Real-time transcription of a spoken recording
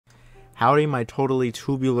Howdy my totally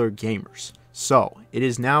tubular gamers. So, it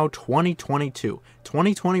is now 2022.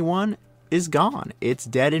 2021 is gone. It's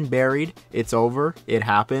dead and buried. It's over. It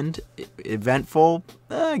happened. Eventful,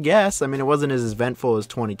 I guess. I mean, it wasn't as eventful as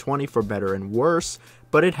 2020 for better and worse,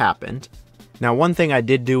 but it happened. Now, one thing I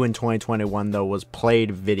did do in 2021, though, was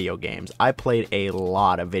played video games. I played a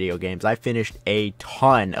lot of video games. I finished a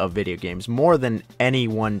ton of video games, more than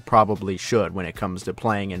anyone probably should when it comes to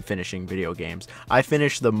playing and finishing video games. I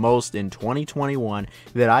finished the most in 2021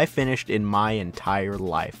 that I finished in my entire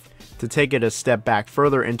life. To take it a step back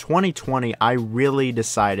further, in 2020, I really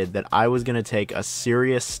decided that I was going to take a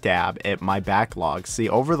serious stab at my backlog. See,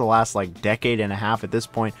 over the last decade and a half at this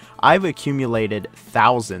point, I've accumulated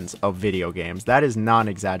thousands of video games. That is not an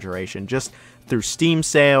exaggeration. Just through Steam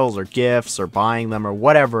sales or gifts or buying them or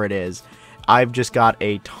whatever it is, I've just got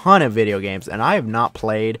a ton of video games, and I have not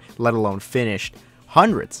played, let alone finished,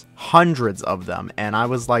 hundreds of them. And I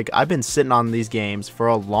was like, I've been sitting on these games for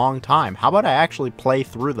a long time. How about I actually play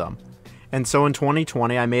through them? And so in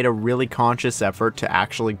 2020, I made a really conscious effort to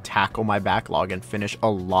actually tackle my backlog and finish a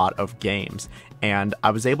lot of games. And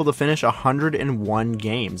I was able to finish 101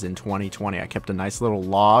 games in 2020. I kept a nice little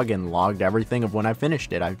log and logged everything of when I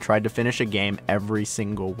finished it. I tried to finish a game every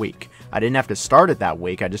single week. I didn't have to start it that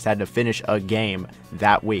week. I just had to finish a game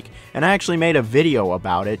that week. And I actually made a video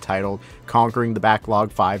about it titled Conquering the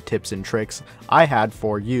Backlog 5 Tips and Tricks I Had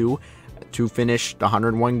for You to Finish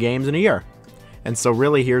 101 Games in a Year. And so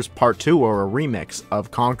really here's part 2, or a remix of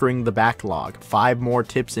Conquering the Backlog. 5 more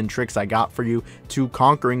tips and tricks I got for you to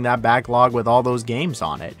conquering that backlog with all those games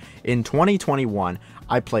on it. In 2021,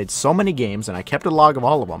 I played so many games and I kept a log of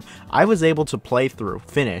all of them. I was able to play through,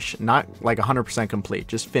 finish, not 100% complete,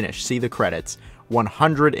 just finish, see the credits,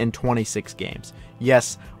 126 games.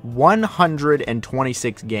 Yes,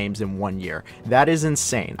 126 games in 1 year. That is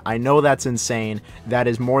insane. I know that's insane. That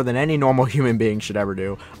is more than any normal human being should ever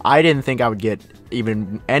do. I didn't think I would get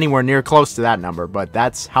even anywhere near close to that number, but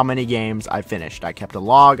that's how many games I finished. I kept a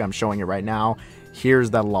log. I'm showing it right now.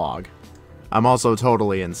 Here's that log. I'm also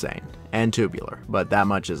totally insane and tubular, but that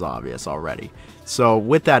much is obvious already. So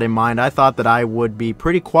with that in mind, I thought that I would be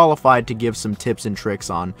pretty qualified to give some tips and tricks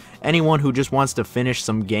on anyone who just wants to finish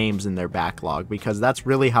some games in their backlog, because that's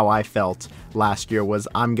really how I felt last year. Was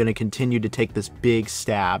I'm going to continue to take this big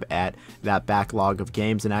stab at that backlog of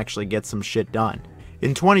games and actually get some shit done.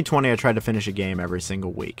 In 2020, I tried to finish a game every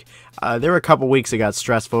single week. There were a couple weeks it got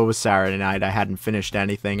stressful. It was Saturday night. I hadn't finished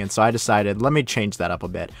anything, and so I decided, let me change that up a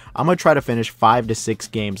bit. I'm going to try to finish 5 to 6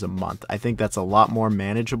 games a month. I think that's a lot more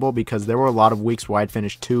manageable, because there were a lot of weeks where I'd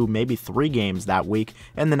finish 2, maybe 3 games that week,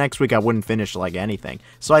 and the next week I wouldn't finish anything.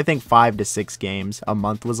 So I think 5 to 6 games a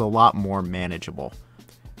month was a lot more manageable.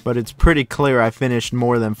 But it's pretty clear I finished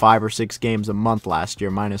more than 5 or 6 games a month last year,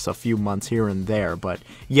 minus a few months here and there. But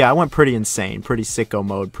yeah, I went pretty insane, pretty sicko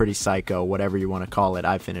mode, pretty psycho, whatever you want to call it.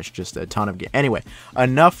 I finished just a ton of games. Anyway,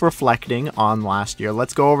 enough reflecting on last year.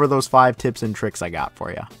 Let's go over those 5 tips and tricks I got for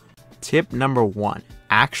you. Tip number 1,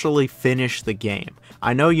 actually finish the game.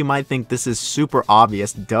 I know you might think this is super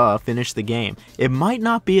obvious, duh, finish the game. It might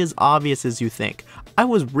not be as obvious as you think. I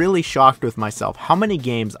was really shocked with myself how many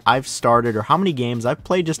games I've started, or how many games I've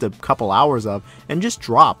played just a couple hours of and just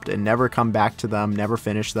dropped and never come back to them, never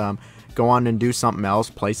finish them, go on and do something else,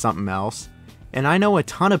 play something else. And I know a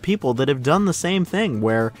ton of people that have done the same thing,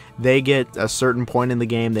 where they get a certain point in the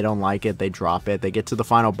game, they don't like it, they drop it. They get to the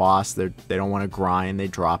final boss, they don't want to grind, they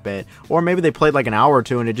drop it. Or maybe they played an hour or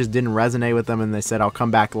 2 and it just didn't resonate with them and they said, I'll come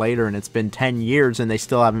back later, and it's been 10 years and they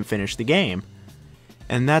still haven't finished the game.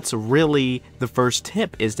 And that's really the first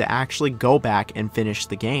tip, is to actually go back and finish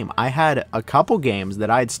the game. I had a couple games that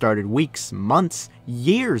I'd started weeks, months,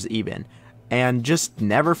 years even, and just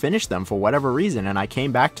never finished them for whatever reason. And I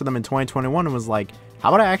came back to them in 2021 and was like, how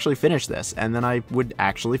about I actually finish this? And then I would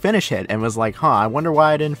actually finish it and was like, huh, I wonder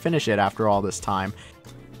why I didn't finish it after all this time.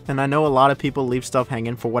 And I know a lot of people leave stuff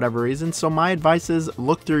hanging for whatever reason, so my advice is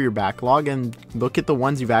look through your backlog and look at the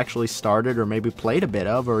ones you've actually started or maybe played a bit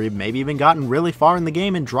of, or maybe even gotten really far in the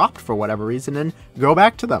game and dropped for whatever reason, and go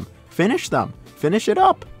back to them. Finish them. Finish it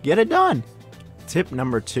up. Get it done. Tip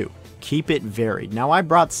number 2. Keep it varied. Now, I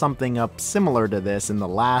brought something up similar to this in the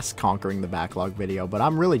last Conquering the Backlog video, but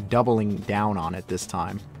I'm really doubling down on it this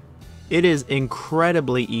time. It is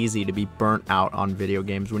incredibly easy to be burnt out on video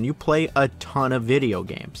games when you play a ton of video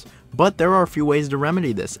games. But there are a few ways to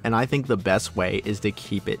remedy this, and I think the best way is to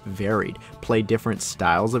keep it varied. Play different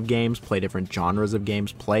styles of games, play different genres of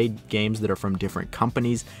games, play games that are from different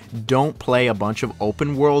companies. Don't play a bunch of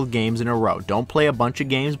open world games in a row. Don't play a bunch of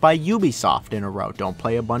games by Ubisoft in a row. Don't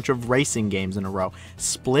play a bunch of racing games in a row.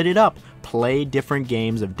 Split it up. Play different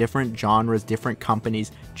games of different genres, different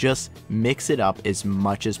companies. Just mix it up as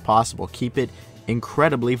much as possible. Keep it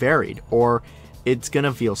incredibly varied, or it's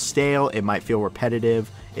gonna feel stale, it might feel repetitive,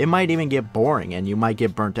 it might even get boring, and you might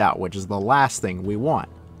get burnt out, which is the last thing we want.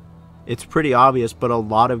 It's pretty obvious, but a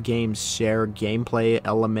lot of games share gameplay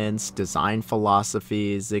elements, design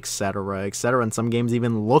philosophies, etc., etc., and some games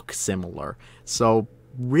even look similar. So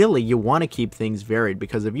really, you want to keep things varied,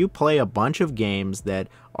 because if you play a bunch of games that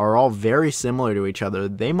are all very similar to each other,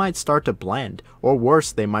 they might start to blend, or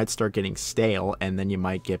worse, they might start getting stale, and then you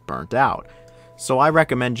might get burnt out. So I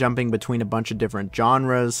recommend jumping between a bunch of different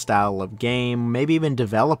genres, style of game, maybe even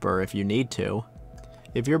developer if you need to.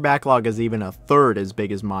 If your backlog is even a third as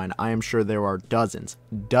big as mine, I am sure there are dozens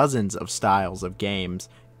of styles of games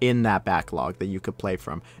in that backlog that you could play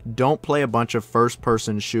from. Don't play a bunch of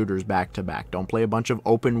first-person shooters back-to-back. Don't play a bunch of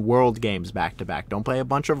open-world games back-to-back. Don't play a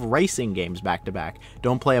bunch of racing games back-to-back.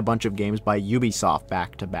 Don't play a bunch of games by Ubisoft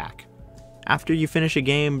back-to-back. After you finish a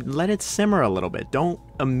game, let it simmer a little bit. Don't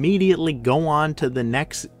immediately go on to the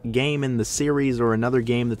next game in the series or another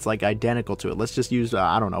game that's like identical to it. Let's just use,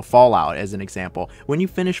 I don't know, Fallout as an example. When you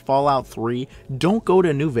finish Fallout 3, don't go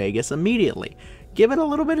to New Vegas immediately. Give it a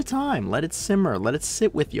little bit of time. Let it simmer. Let it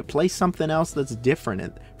sit with you. Play something else that's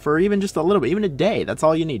different for even just a little bit, even a day. That's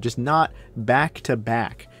all you need. Just not back to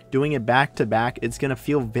back. Doing it back to back, it's going to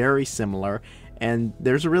feel very similar, and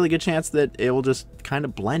there's a really good chance that it will just kind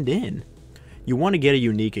of blend in. You want to get a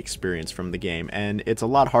unique experience from the game, and it's a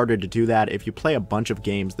lot harder to do that if you play a bunch of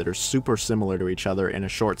games that are super similar to each other in a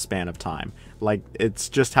short span of time. Like, it's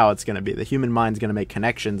just how it's going to be. The human mind's going to make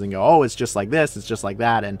connections and go, oh, it's just like this, it's just like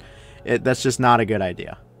that, and that's just not a good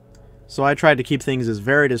idea. So I tried to keep things as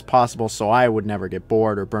varied as possible so I would never get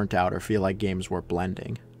bored or burnt out or feel like games were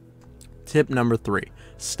blending. Tip number 3,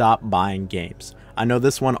 stop buying games. I know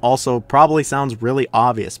this one also probably sounds really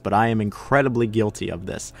obvious, but I am incredibly guilty of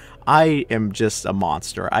this. I am just a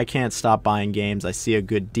monster. I can't stop buying games. I see a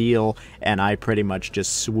good deal, and I pretty much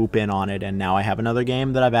just swoop in on it, and now I have another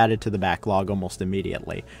game that I've added to the backlog almost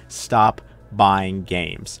immediately. Stop buying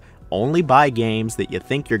games. Only buy games that you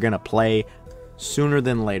think you're going to play sooner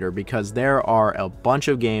than later, because there are a bunch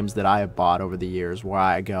of games that I have bought over the years where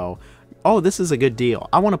I go, oh, this is a good deal.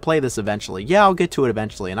 I want to play this eventually. Yeah, I'll get to it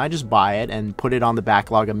eventually. And I just buy it and put it on the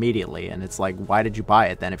backlog immediately. And it's like, why did you buy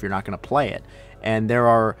it then if you're not going to play it? And there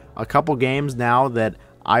are a couple games now that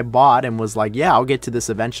I bought and was like, yeah, I'll get to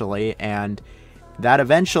this eventually. And that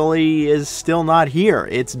eventually is still not here.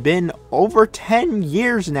 It's been over 10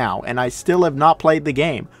 years now, and I still have not played the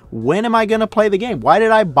game. When am I going to play the game? Why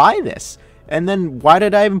did I buy this? And then why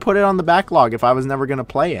did I even put it on the backlog if I was never going to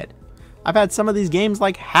play it? I've had some of these games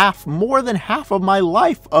like more than half of my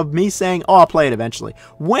life of me saying, oh, I'll play it eventually.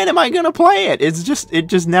 When am I going to play it? It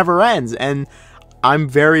just never ends. And I'm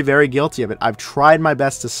very, very guilty of it. I've tried my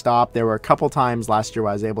best to stop. There were a couple times last year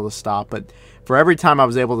where I was able to stop, but for every time I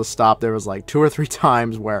was able to stop, there was like 2 or 3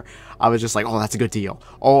 times where I was just like, oh, that's a good deal.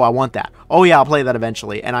 Oh, I want that. Oh yeah, I'll play that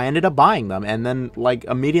eventually. And I ended up buying them. And then like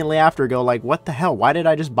immediately after go like, what the hell? Why did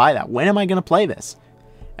I just buy that? When am I going to play this?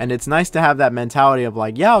 And it's nice to have that mentality of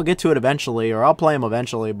like, yeah, I'll get to it eventually, or I'll play them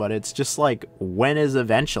eventually, but it's just like, when is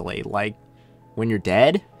eventually? Like, when you're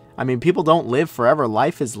dead? I mean, people don't live forever.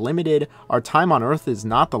 Life is limited. Our time on Earth is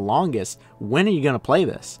not the longest. When are you going to play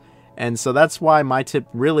this? And so that's why my tip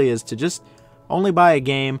really is to just only buy a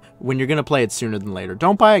game when you're going to play it sooner than later.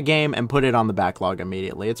 Don't buy a game and put it on the backlog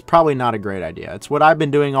immediately. It's probably not a great idea. It's what I've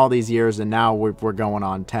been doing all these years, and now we're going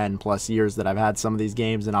on 10 plus years that I've had some of these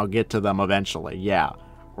games, and I'll get to them eventually. Yeah.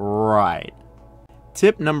 Right.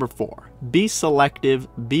 Tip number 4. Be selective,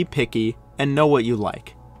 be picky, and know what you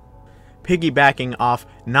like. Piggybacking off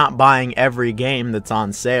not buying every game that's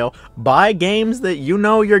on sale, buy games that you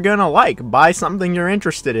know you're gonna like. Buy something you're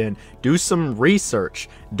interested in. Do some research.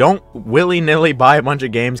 Don't willy-nilly buy a bunch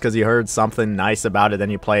of games because you heard something nice about it, then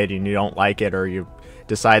you play it and you don't like it, or you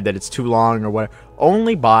decide that it's too long or whatever.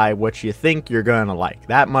 Only buy what you think you're gonna like.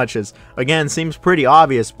 That much is, again, seems pretty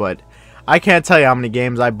obvious, but I can't tell you how many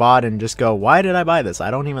games I bought and just go, why did I buy this?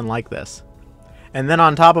 I don't even like this. And then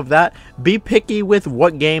on top of that, be picky with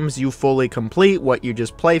what games you fully complete, what you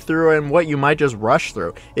just play through, and what you might just rush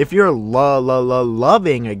through. If you're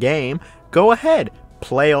loving a game, go ahead.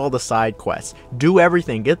 Play all the side quests. Do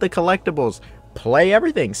everything. Get the collectibles. play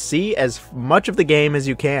everything. See as much of the game as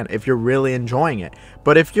you can if you're really enjoying it.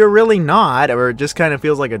 But if you're really not, or it just kind of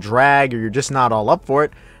feels like a drag, or you're just not all up for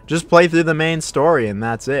it, just play through the main story and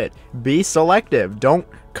that's it. Be selective. Don't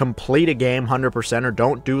complete a game 100%, or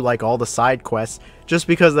don't do like all the side quests just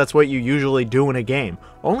because that's what you usually do in a game.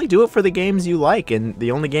 Only do it for the games you like and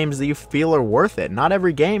the only games that you feel are worth it. Not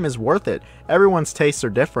every game is worth it. Everyone's tastes are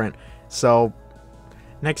different. So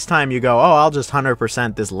next time you go, oh, I'll just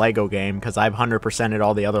 100% this Lego game because I've 100%ed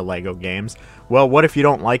all the other Lego games. Well, what if you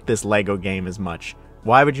don't like this Lego game as much?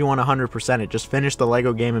 Why would you want to 100% it? Just finish the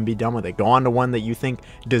Lego game and be done with it. Go on to one that you think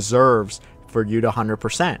deserves for you to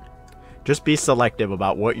 100%. Just be selective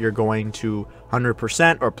about what you're going to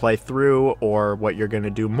 100% or play through, or what you're going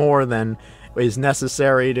to do more than is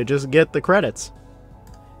necessary to just get the credits.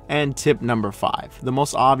 And tip number 5, the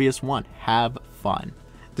most obvious one, have fun.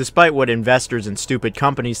 Despite what investors and stupid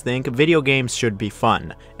companies think, video games should be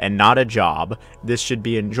fun, and not a job. This should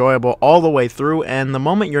be enjoyable all the way through, and the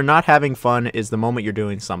moment you're not having fun is the moment you're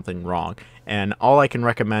doing something wrong. And all I can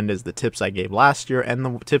recommend is the tips I gave last year and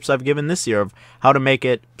the tips I've given this year of how to make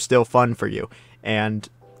it still fun for you. And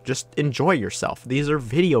just enjoy yourself. These are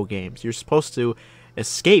video games. You're supposed to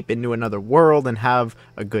escape into another world and have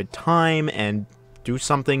a good time and do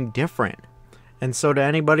something different. And so to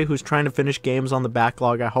anybody who's trying to finish games on the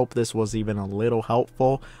backlog, I hope this was even a little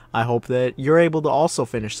helpful. I hope that you're able to also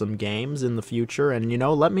finish some games in the future. And, you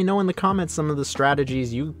know, let me know in the comments some of the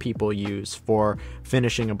strategies you people use for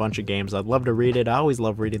finishing a bunch of games. I'd love to read it. I always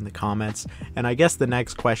love reading the comments. And I guess the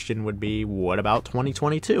next question would be, what about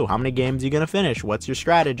 2022? How many games are you going to finish? What's your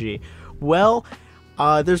strategy? Well,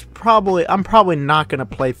 I'm probably not going to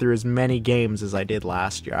play through as many games as I did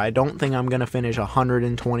last year. I don't think I'm going to finish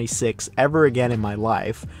 126 ever again in my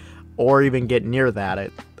life, or even get near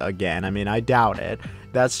that again. I mean, I doubt it.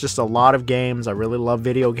 That's just a lot of games. I really love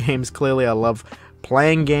video games. Clearly, I love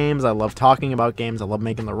playing games. I love talking about games. I love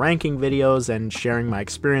making the ranking videos and sharing my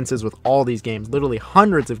experiences with all these games. Literally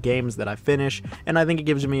hundreds of games that I finish, and I think it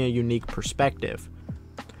gives me a unique perspective.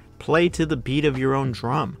 Play to the beat of your own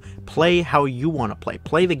drum. Play how you want to play.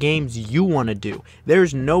 Play the games you want to do.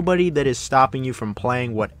 There's nobody that is stopping you from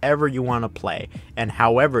playing whatever you want to play and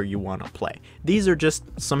however you want to play. These are just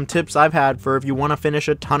some tips I've had for if you want to finish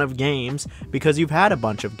a ton of games because you've had a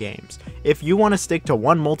bunch of games. If you want to stick to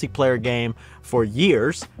one multiplayer game for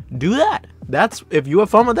years, do that. If you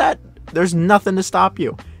have fun with that, there's nothing to stop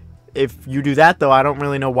you. If you do that though, I don't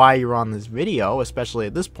really know why you're on this video, especially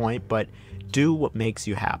at this point, but do what makes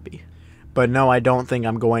you happy. But no, I don't think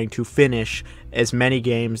I'm going to finish as many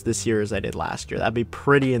games this year as I did last year. That'd be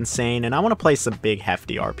pretty insane, and I want to play some big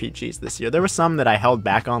hefty RPGs this year. There were some that I held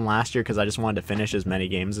back on last year because I just wanted to finish as many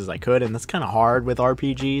games as I could, and that's kind of hard with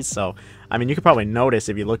RPGs, so I mean, you could probably notice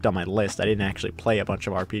if you looked on my list, I didn't actually play a bunch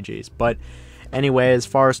of RPGs. But anyway, as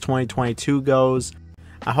far as 2022 goes,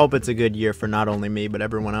 I hope it's a good year for not only me, but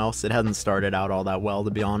everyone else. It hasn't started out all that well,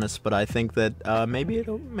 to be honest, but I think that maybe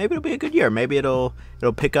it'll be a good year. Maybe it'll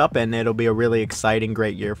pick up, and it'll be a really exciting,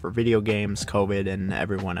 great year for video games, COVID, and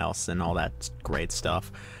everyone else, and all that great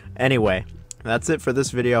stuff. Anyway, that's it for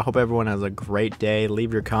this video. I hope everyone has a great day.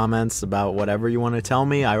 Leave your comments about whatever you want to tell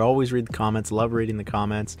me. I always read the comments, love reading the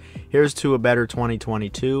comments. Here's to a better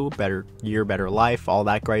 2022, better year, better life, all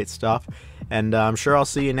that great stuff. And I'm sure I'll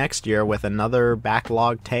see you next year with another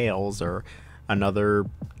Backlog Tales or another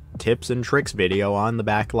tips and tricks video on the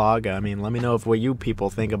backlog. I mean, let me know what you people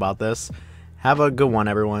think about this. Have a good one,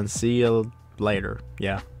 everyone. See you later.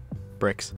 Yeah, bricks.